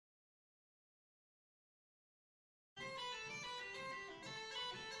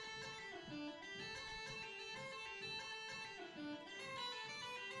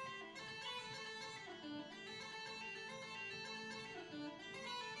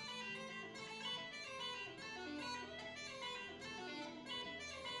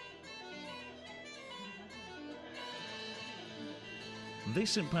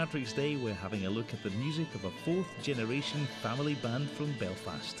This St Patrick's Day we're having a look at the music of a fourth generation family band from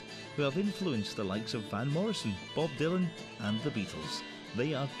Belfast who have influenced the likes of Van Morrison, Bob Dylan and the Beatles.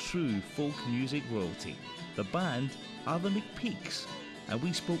 They are true folk music royalty. The band are the McPeakes, and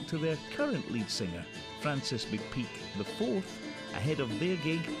we spoke to their current lead singer, Francis McPeake IV, ahead of their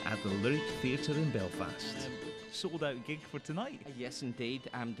gig at the Lyric Theatre in Belfast. Sold out gig for tonight. Yes, indeed.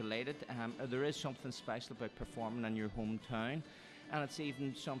 I'm delighted. There is something special about performing in your hometown, and it's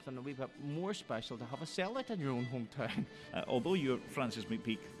even something a wee bit more special to have a sellout in your own hometown. Although you're Francis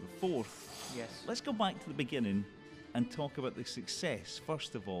McPeake IV, Yes. let's go back to the beginning and talk about the success,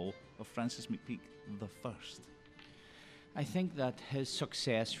 first of all, of Francis McPeake I. I think that his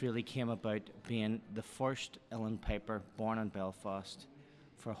success really came about being the first uilleann piper born in Belfast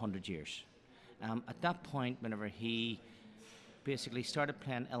for 100 years. At that point, whenever he basically started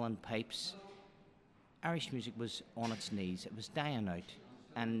playing uilleann pipes, Irish music was on its knees. It was dying out.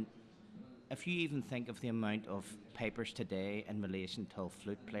 And if you even think of the amount of pipers today in relation to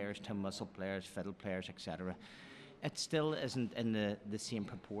flute players, to whistle players, fiddle players, etc., it still isn't in the same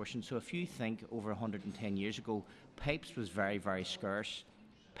proportion. So if you think over 110 years ago, pipes was very, very scarce,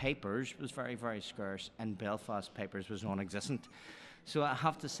 pipers was very, very scarce, and Belfast pipers was non-existent. So I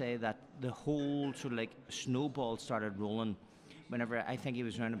have to say that the whole sort of like snowball started rolling whenever I think he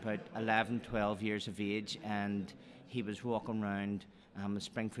was around about 11, 12 years of age, and he was walking around the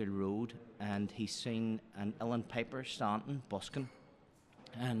Springfield Road, and he seen an uilleann piper standing, busking,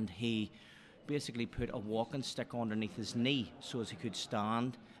 and he basically put a walking stick underneath his knee so as he could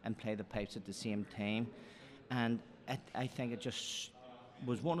stand and play the pipes at the same time. And I think it just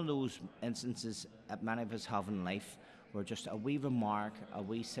was one of those instances that many of us have in life where just a wee remark, a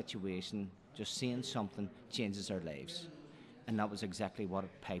wee situation, just saying something changes our lives. And that was exactly what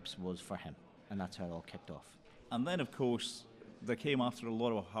pipes was for him. And that's how it all kicked off. And then, of course, there came after a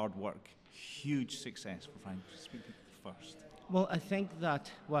lot of hard work, huge success for Francis McPeake I. Well, I think that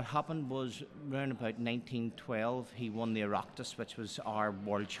what happened was around about 1912, he won the Oireachtas, which was our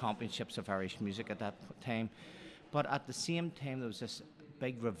World Championships of Irish music at that time. But at the same time, there was this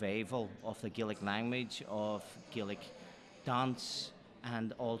big revival of the Gaelic language, of Gaelic dance,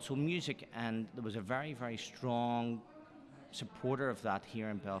 and also music. And there was a very, very strong supporter of that here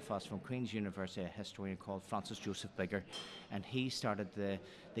in Belfast from Queen's University, a historian called Francis Joseph Bigger, and he started the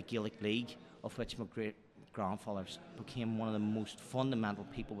Gaelic League, of which my great-grandfather became one of the most fundamental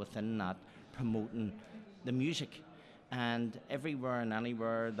people within that, promoting the music. And everywhere and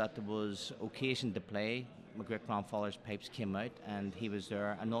anywhere that there was occasion to play, my great-grandfather's pipes came out and he was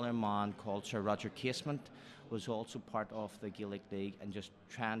there. Another man called Sir Roger Casement was also part of the Gaelic League and just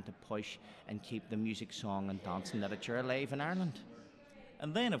trying to push and keep the music, song and dance and literature alive in Ireland.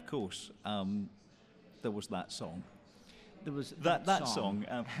 And then, of course, there was that song. There was that song.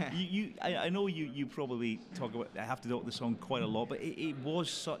 I know you probably talk about. I have to talk the song quite a lot, but it was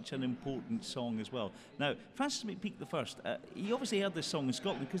such an important song as well. Now, Francis McPeake I, he obviously heard this song in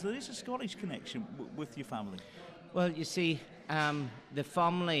Scotland because there is a Scottish connection with your family. Well, you see, the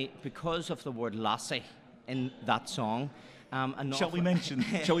family, because of the word lassie in that song. Shall we mention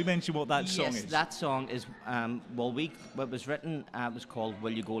what that song is? Yes, that song is, what was written was called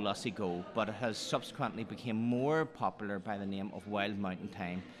Will You Go Lassie Go, but it has subsequently become more popular by the name of Wild Mountain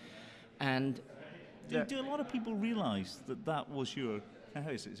Time. And do a lot of people realise that was your, how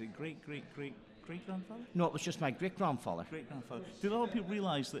is it great-great-great-great-grandfather? No, it was just my great-grandfather. Great-grandfather. Do a lot of people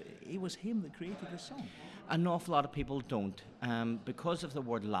realise that it was him that created this song? An awful lot of people don't. Because of the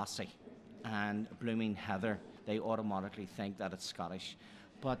word lassie and blooming heather, they automatically think that it's Scottish.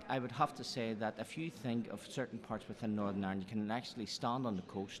 But I would have to say that if you think of certain parts within Northern Ireland, you can actually stand on the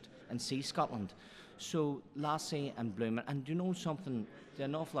coast and see Scotland. So lassie and blooming, and do you know something? There are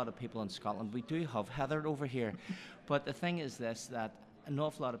an awful lot of people in Scotland. We do have heather over here. But the thing is this, that an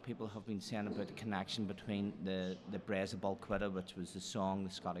awful lot of people have been saying about the connection between the Braes of Balquidda, which was the song,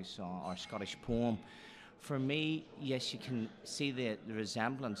 the Scottish song, or Scottish poem. For me, yes, you can see the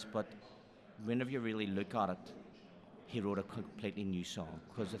resemblance, but whenever you really look at it, he wrote a completely new song.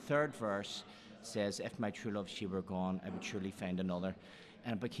 Because the third verse says, if my true love she were gone, I would surely find another.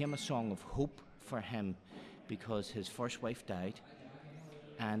 And it became a song of hope for him because his first wife died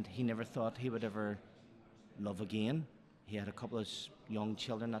and he never thought he would ever love again. He had a couple of young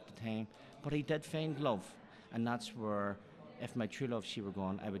children at the time, but he did find love. And that's where, if my true love she were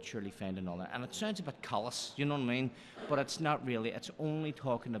gone, I would surely find another. And it sounds a bit callous, you know what I mean? But it's not really. It's only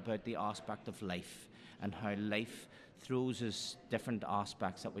talking about the aspect of life and how life throws us different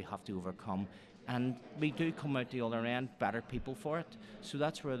aspects that we have to overcome. And we do come out the other end better people for it. So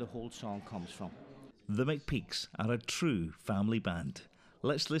that's where the whole song comes from. The McPeakes are a true family band.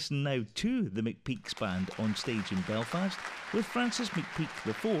 Let's listen now to the McPeake's band on stage in Belfast with Francis McPeake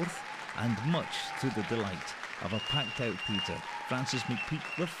IV, and much to the delight of a packed-out theatre, Francis McPeake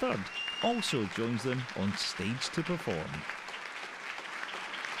III also joins them on stage to perform.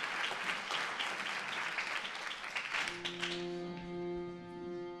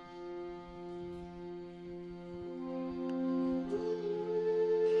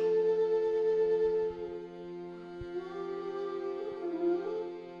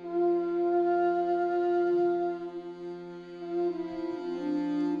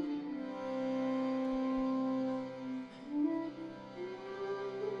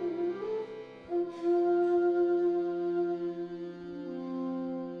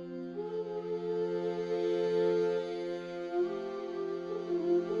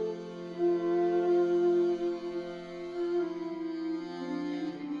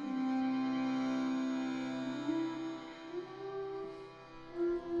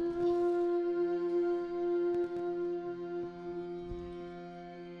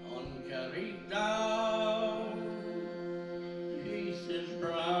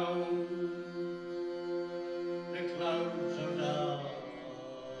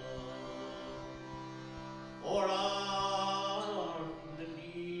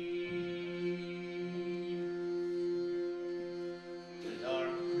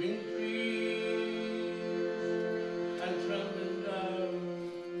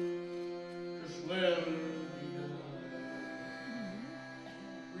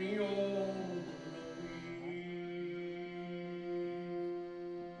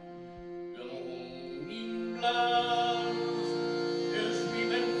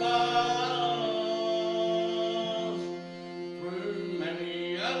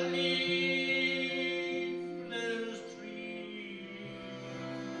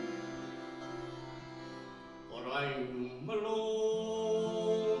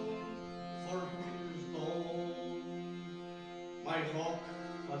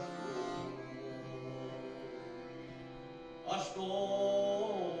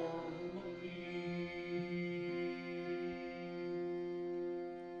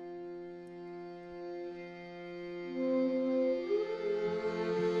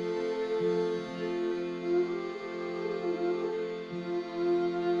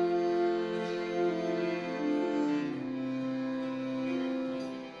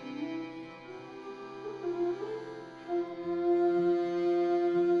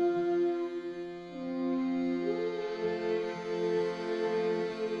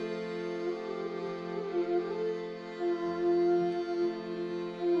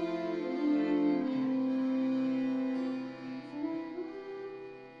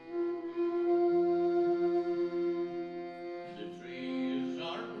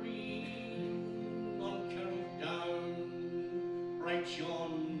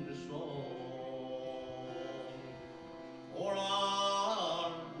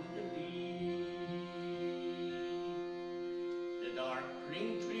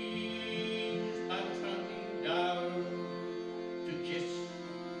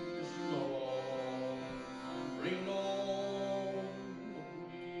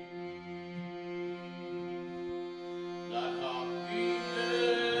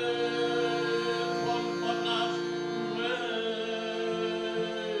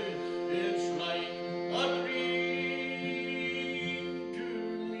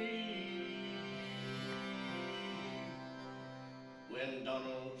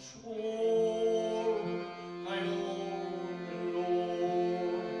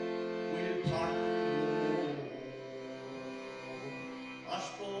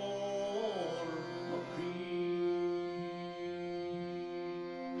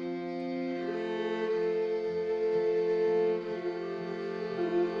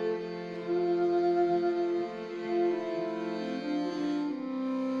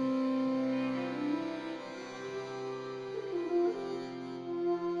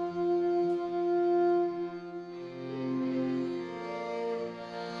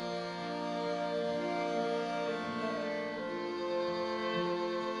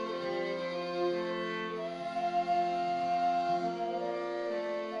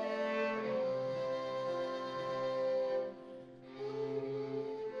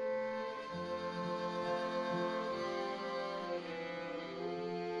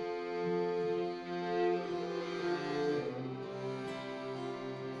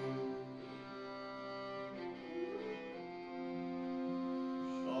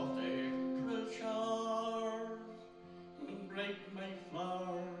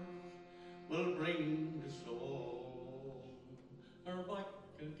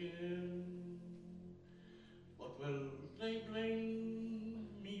 Again, what will they bring?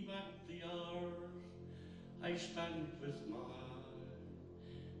 stand with my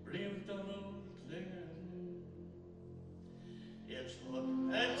brave Donald there. It's what a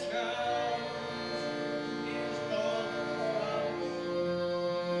chance is not France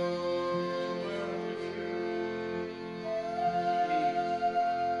to earn a few leaves.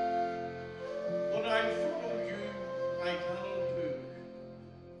 But I'll follow you like Alan Pook,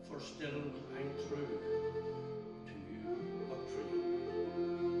 for still I'm true to you, McPeake.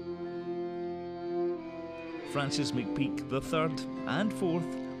 Francis McPeake the third and fourth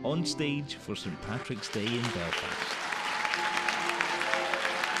on stage for St Patrick's Day in Belfast.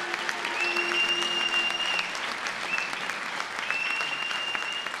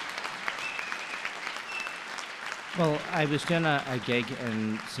 Well, I was doing a gig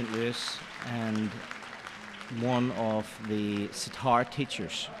in St Louis, and one of the sitar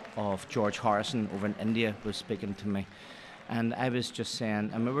teachers of George Harrison over in India was speaking to me. And I was just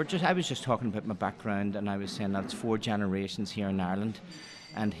saying, I was just talking about my background, and I was saying that's 4 generations here in Ireland.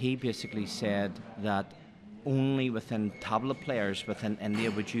 And he basically said that only within tabla players within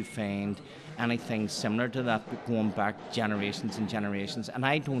India would you find anything similar to that going back generations and generations. And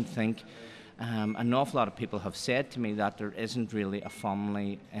I don't think, an awful lot of people have said to me that there isn't really a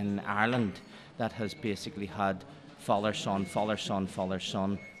family in Ireland that has basically had father, son, father, son, father,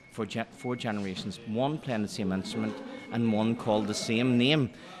 son for 4 generations, one playing the same instrument and one called the same name.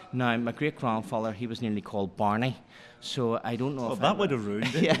 Now, my great-grandfather, he was nearly called Barney, so I don't know if that would have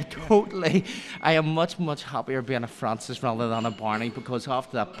ruined it. Yeah, totally. I am much, much happier being a Francis rather than a Barney, because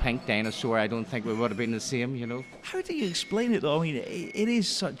after that pink dinosaur, I don't think we would have been the same, you know. How do you explain it, though? I mean, it is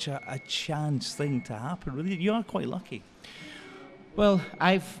such a chance thing to happen, really. You are quite lucky. Well,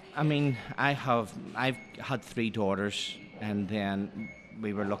 I've had 3 daughters, and then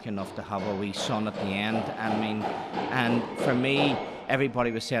we were lucky enough to have a wee son at the end. And for me,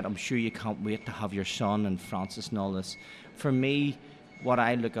 everybody was saying, I'm sure you can't wait to have your son and Francis and all this. For me, what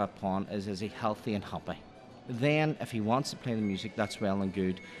I look upon is he healthy and happy? Then, if he wants to play the music, that's well and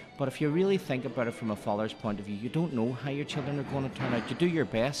good. But if you really think about it from a father's point of view, you don't know how your children are going to turn out. You do your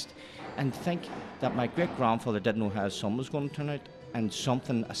best, and think that my great-grandfather didn't know how his son was going to turn out, and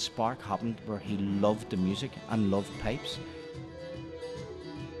a spark happened where he loved the music and loved pipes.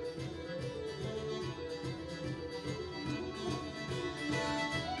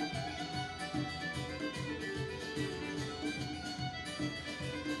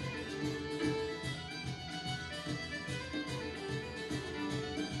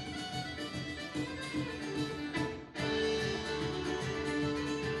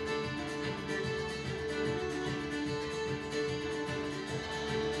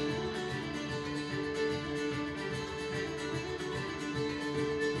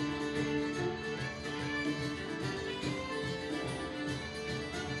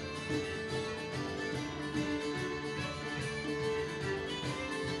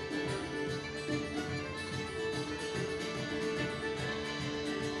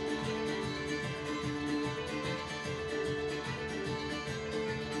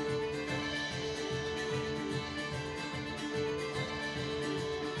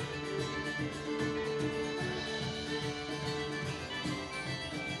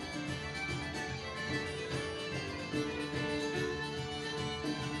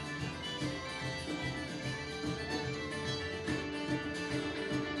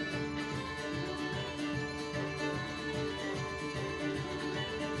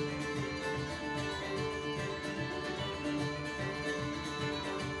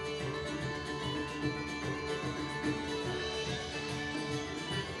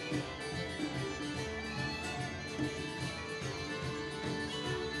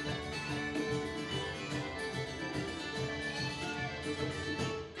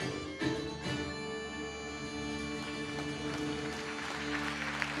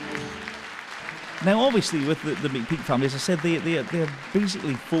 Now, obviously, with the McPeake family, as I said, they're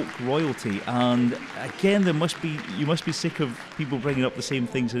basically folk royalty, and again, you must be sick of people bringing up the same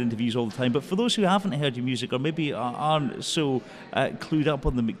things in interviews all the time. But for those who haven't heard your music, or maybe aren't so clued up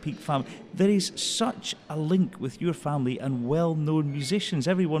on the McPeake family, there is such a link with your family and well-known musicians.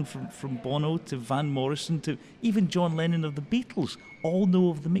 Everyone from Bono to Van Morrison to even John Lennon of the Beatles all know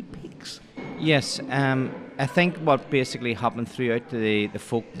of the McPeakes. Yes, I think what basically happened throughout the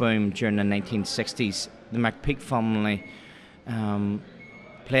folk boom during the 1960s, the McPeake family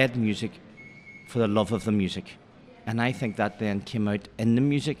played music for the love of the music. And I think that then came out in the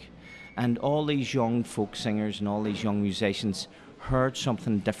music. And all these young folk singers and all these young musicians heard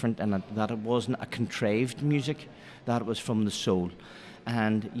something different in it, that it wasn't a contrived music, that it was from the soul.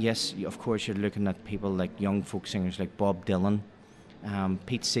 And yes, of course, you're looking at people like young folk singers like Bob Dylan,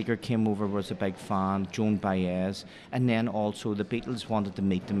 Pete Seeger came over, was a big fan, Joan Baez, and then also the Beatles wanted to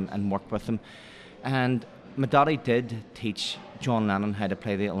meet them and work with them. And my daddy did teach John Lennon how to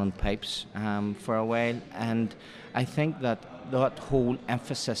play the uilleann pipes for a while, and I think that whole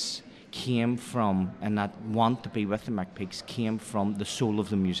emphasis came from, and that want to be with the McPeakes came from the soul of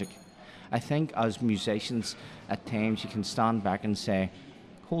the music. I think as musicians, at times you can stand back and say,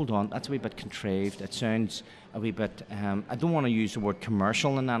 hold on, that's a wee bit contrived, it sounds a wee bit, I don't want to use the word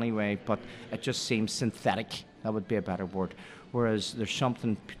commercial in any way, but it just seems synthetic, that would be a better word. Whereas there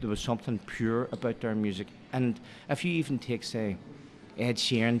was something pure about their music. And if you even take, say, Ed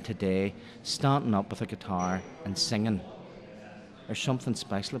Sheeran today, standing up with a guitar and singing, there's something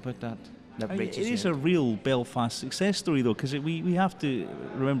special about that. It is a real Belfast success story, though, because we have to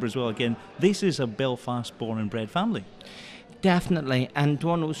remember as well, again, this is a Belfast born and bred family. Definitely, and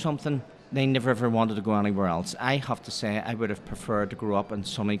do I know something? They never ever wanted to go anywhere else. I have to say, I would have preferred to grow up in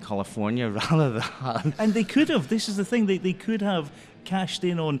sunny California rather than... And they could have. This is the thing. They could have cashed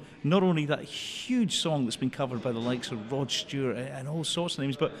in on not only that huge song that's been covered by the likes of Rod Stewart and all sorts of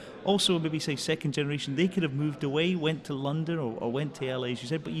names, but also maybe, say, second generation. They could have moved away, went to London or went to LA, as you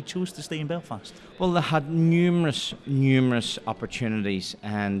said, but you chose to stay in Belfast. Well, they had numerous opportunities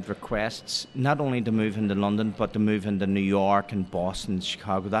and requests, not only to move into London, but to move into New York and Boston,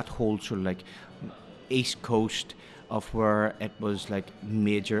 Chicago, that whole sort of like East Coast of where it was like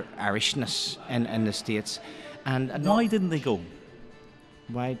major Irishness in the States. And why didn't they go?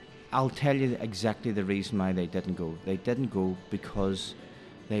 Why? I'll tell you exactly the reason why they didn't go. They didn't go because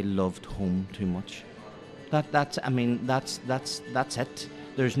they loved home too much. That's it.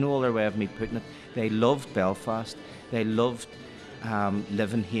 There's no other way of me putting it. They loved Belfast. They loved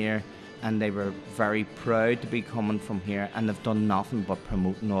living here, and they were very proud to be coming from here. And they've done nothing but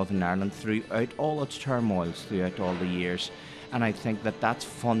promote Northern Ireland throughout all its turmoils, throughout all the years. And I think that that's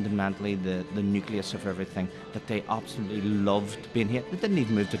fundamentally the nucleus of everything, that they absolutely loved being here. They didn't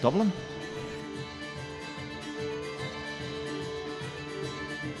even move to Dublin.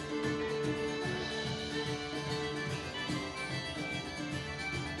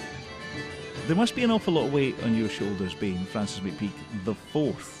 There must be an awful lot of weight on your shoulders being Francis McPeake the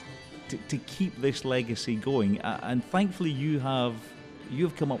fourth to keep this legacy going. And thankfully you have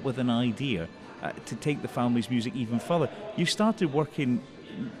come up with an idea to take the family's music even further. You started working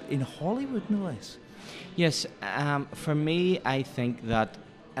in Hollywood, no less. Yes, for me, I think that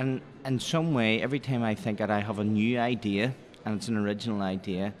in some way, every time I think that I have a new idea, and it's an original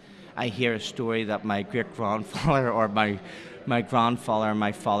idea, I hear a story that my great-grandfather or my grandfather and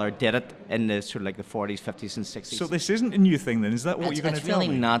my father did it in the sort of like the 40s, 50s and 60s. So this isn't a new thing then, is that what you're going to tell me?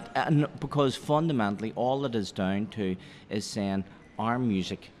 It's really not, because fundamentally all it is down to is saying our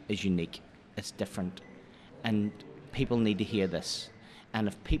music is unique. It's different, and people need to hear this. And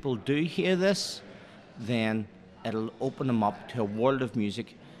if people do hear this, then it'll open them up to a world of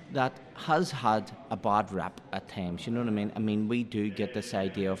music that has had a bad rap at times. You know what I mean? I mean, we do get this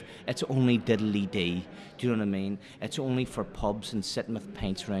idea of it's only diddly-dee. Do you know what I mean? It's only for pubs and sitting with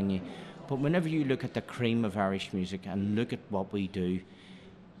pints around you. But whenever you look at the cream of Irish music and look at what we do,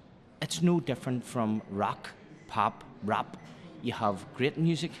 it's no different from rock, pop, rap. You have great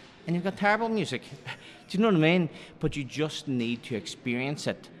music and you've got terrible music. Do you know what I mean? But you just need to experience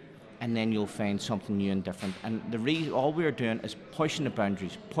it, and then you'll find something new and different. And the reason, all we're doing is pushing the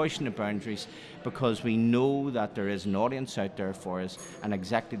boundaries, because we know that there is an audience out there for us, and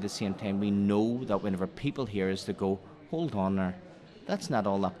exactly the same time we know that whenever people hear us, they go, hold on there, that's not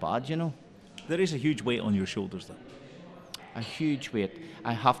all that bad, you know. There is a huge weight on your shoulders, though. A huge weight.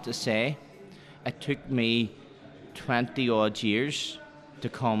 I have to say, it took me 20 odd years to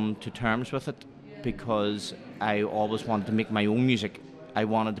come to terms with it, because I always wanted to make my own music. I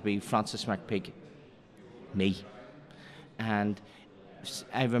wanted to be Francis McPeake, me. And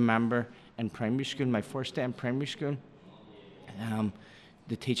I remember in primary school, my first day in primary school,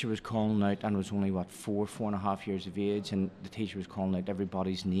 the teacher was calling out, and I was only, 4.5 years of age, and the teacher was calling out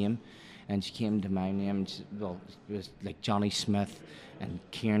everybody's name. And she came to my name, and it was like Johnny Smith and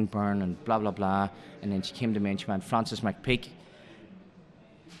Kieran Byrne and blah, blah, blah. And then she came to me and she went, Francis McPeake.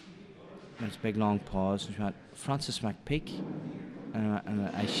 There was a big long pause, and she went, Francis McPeake? And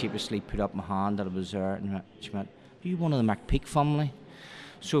I sheepishly put up my hand that it was there, and she went, are you one of the McPeake family?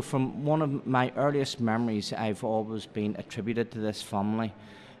 So from one of my earliest memories, I've always been attributed to this family.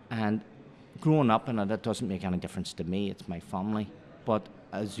 And growing up in it, it doesn't make any difference to me, it's my family. But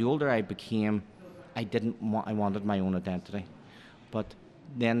as the older I became, I wanted my own identity. But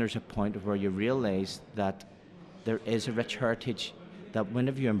then there's a point where you realise that there is a rich heritage that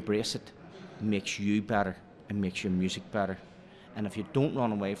whenever you embrace it, makes you better and makes your music better. And if you don't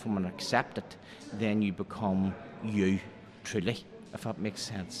run away from it and accept it, then you become you, truly, if that makes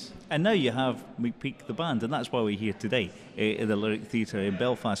sense. And now you have McPeake the band, and that's why we're here today in the Lyric Theatre in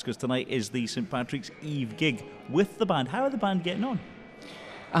Belfast, because tonight is the St Patrick's Eve gig with the band. How are the band getting on?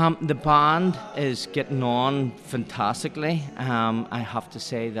 The band is getting on fantastically. I have to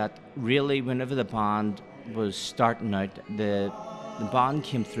say that really whenever the band was starting out, the band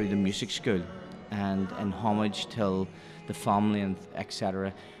came through the music school, and in homage till the family and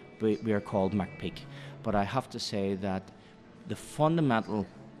etc. We are called McPeake. But I have to say that the fundamental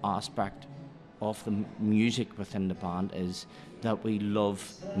aspect of the music within the band is that we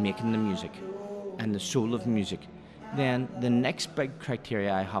love making the music and the soul of music. Then the next big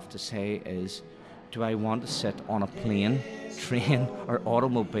criteria I have to say is, do I want to sit on a plane, train or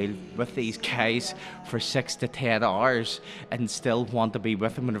automobile with these guys for 6 to 10 hours and still want to be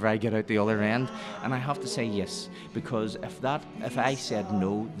with them whenever I get out the other end? And I have to say yes, because if I said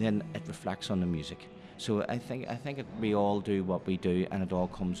no, then it reflects on the music. So I think we all do what we do, and it all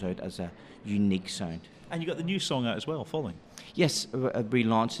comes out as a unique sound. And you got the new song out as well, Falling. Yes, we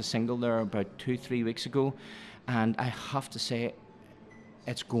launched a single there about 2-3 weeks ago, and I have to say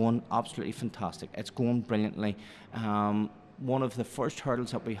it's going absolutely fantastic. It's going brilliantly. One of the first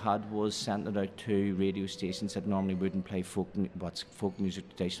hurdles that we had was sending it out to radio stations that normally wouldn't play folk music,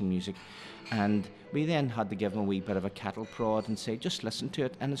 traditional music, and we then had to give them a wee bit of a cattle prod and say, just listen to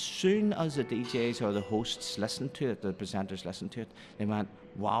it. And as soon as the DJs or the hosts listened to it, the presenters listened to it, they went,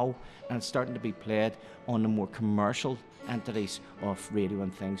 wow, and it's starting to be played on the more commercial entities of radio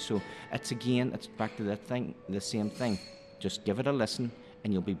and things. So it's back to the same thing. Just give it a listen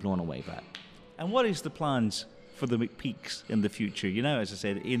and you'll be blown away by it. And what is the plans for the McPeakes in the future? You know, as I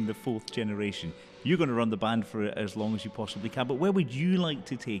said, in the 4th generation. You're going to run the band for as long as you possibly can, but where would you like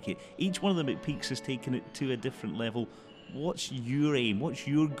to take it? Each one of the McPeakes has taken it to a different level. What's your aim? What's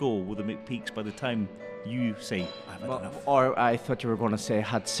your goal with the McPeakes by the time you say, I've had enough? Or I thought you were going to say,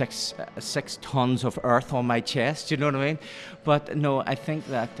 had six tons of earth on my chest, you know what I mean? But no, I think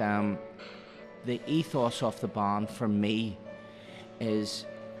that the ethos of the band for me is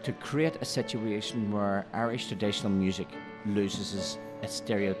to create a situation where Irish traditional music loses its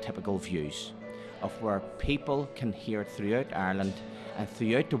stereotypical views of where people can hear throughout Ireland and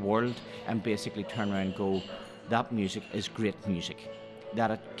throughout the world and basically turn around and go, that music is great music.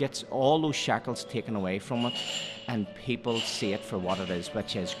 That it gets all those shackles taken away from it and people see it for what it is,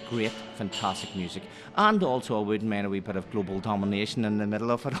 which is great, fantastic music. And also I wouldn't mind a wee bit of global domination in the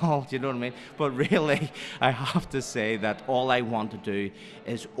middle of it all, do you know what I mean? But really, I have to say that all I want to do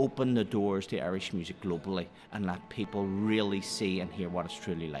is open the doors to Irish music globally and let people really see and hear what it's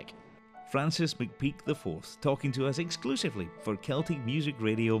truly like. Francis McPeake IV talking to us exclusively for Celtic Music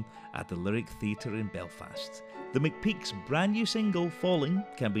Radio at the Lyric Theatre in Belfast. The McPeak's brand new single, Falling,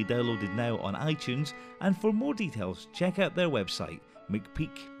 can be downloaded now on iTunes, and for more details, check out their website,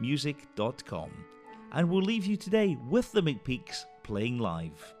 mcpeakmusic.com. And we'll leave you today with the McPeak's playing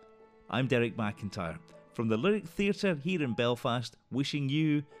live. I'm Derek McIntyre from the Lyric Theatre here in Belfast, wishing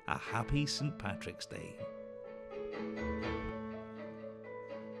you a happy St Patrick's Day.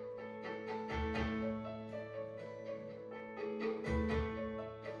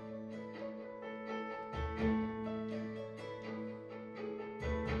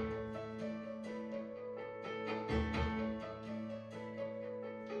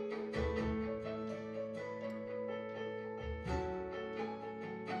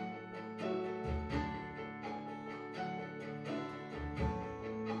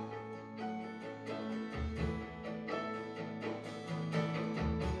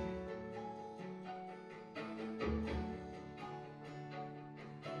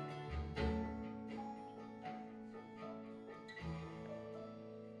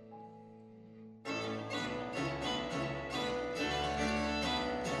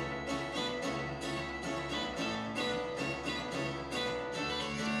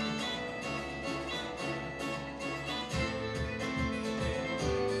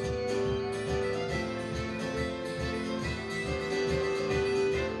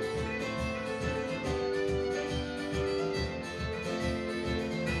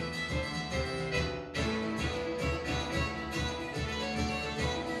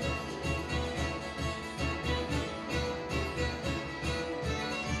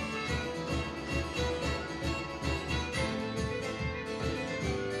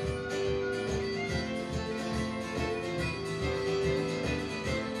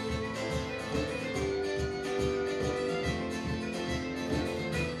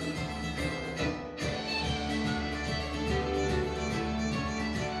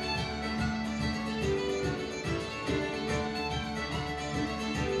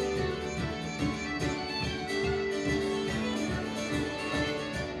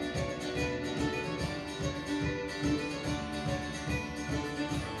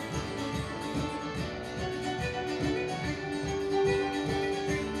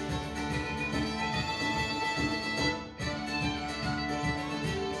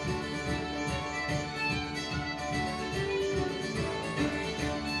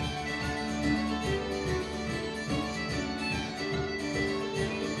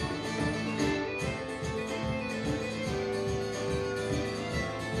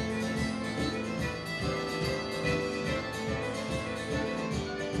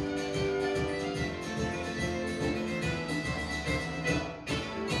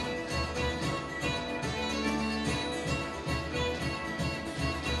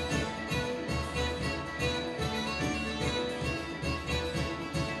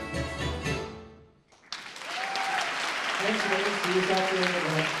 Thanks, guys. See you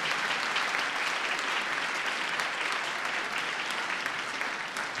Saturday.